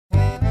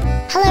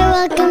Hello,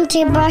 welcome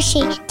to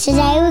Brushy.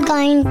 Today we're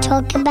going to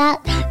talk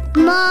about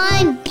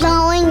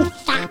mind-blowing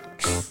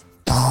facts.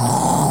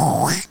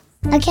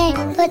 Okay,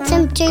 put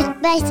some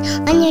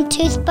toothpaste on your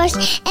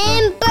toothbrush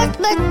and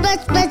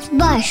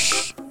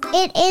brush.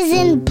 It is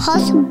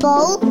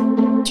impossible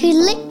to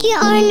lick your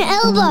own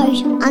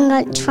elbows. I'm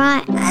going to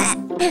try.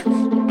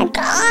 I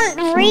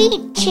can't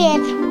reach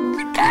it.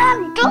 I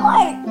can't do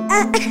it.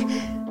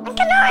 I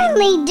can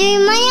only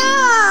do my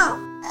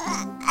arm.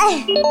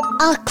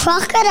 A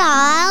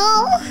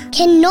crocodile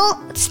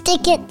cannot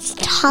stick its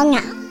tongue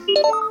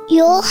out.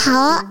 Your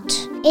heart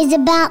is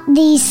about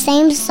the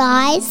same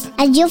size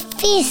as your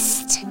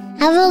fist.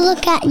 Have a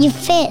look at your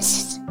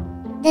fist.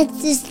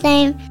 That's the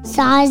same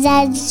size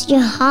as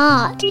your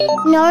heart.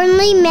 And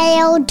only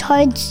male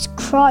toads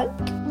croak.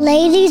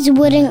 Ladies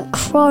wouldn't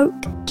croak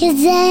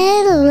because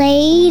they're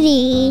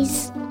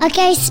ladies.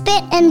 Okay,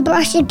 spit and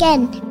brush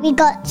again. We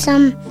got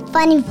some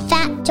funny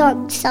fat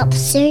jokes up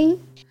soon.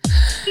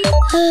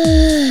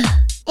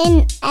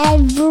 An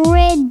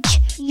average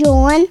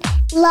yawn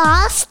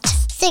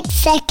lasts 6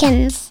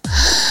 seconds.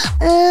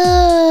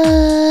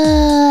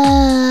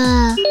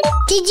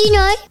 Did you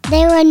know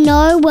there are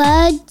no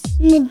words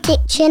in the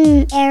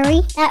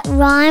dictionary that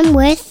rhyme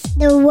with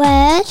the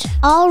word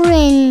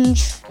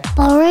orange?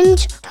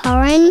 Orange,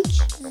 orange,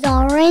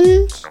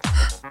 orange.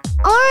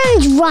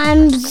 Orange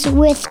rhymes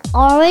with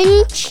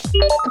orange.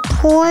 A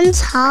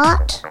prawn's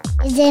heart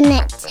is in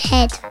its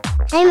head.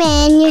 Hey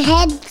man, your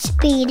head's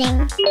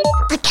beating.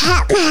 A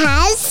cat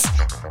has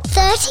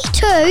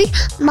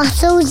 32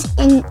 muscles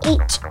in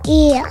each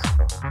ear.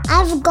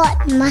 I've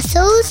got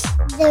muscles.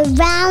 They're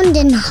round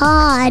and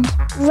hard.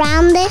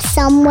 Round there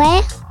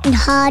somewhere and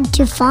hard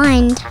to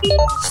find.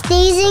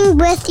 Sneezing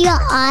with your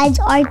eyes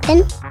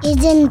open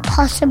is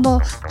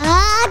impossible.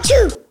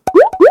 Achoo!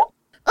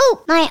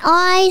 Oh, my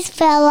eyes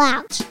fell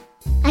out.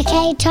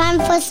 Okay, time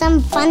for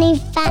some funny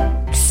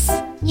facts.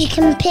 You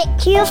can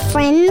pick your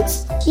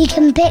friends, you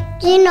can pick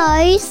your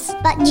nose,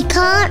 but you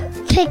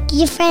can't pick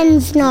your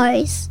friend's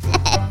nose.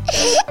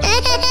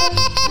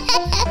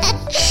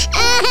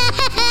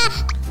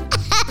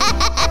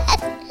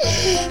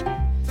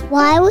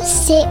 Why was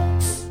 6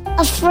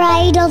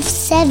 afraid of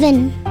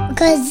 7?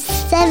 Because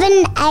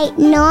 7, 8,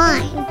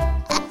 9.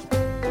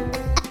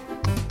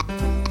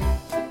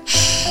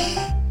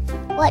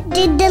 What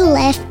did the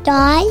left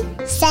eye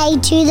say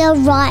to the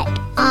right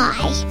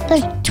eye?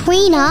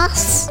 Between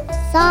us,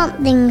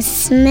 something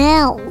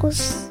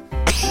smells.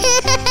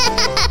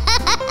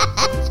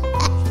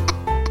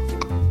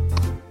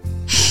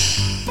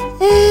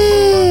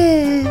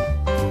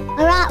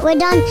 Alright, we're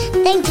done.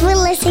 Thanks for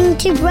listening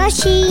to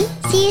Brushy.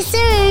 See you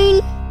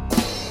soon.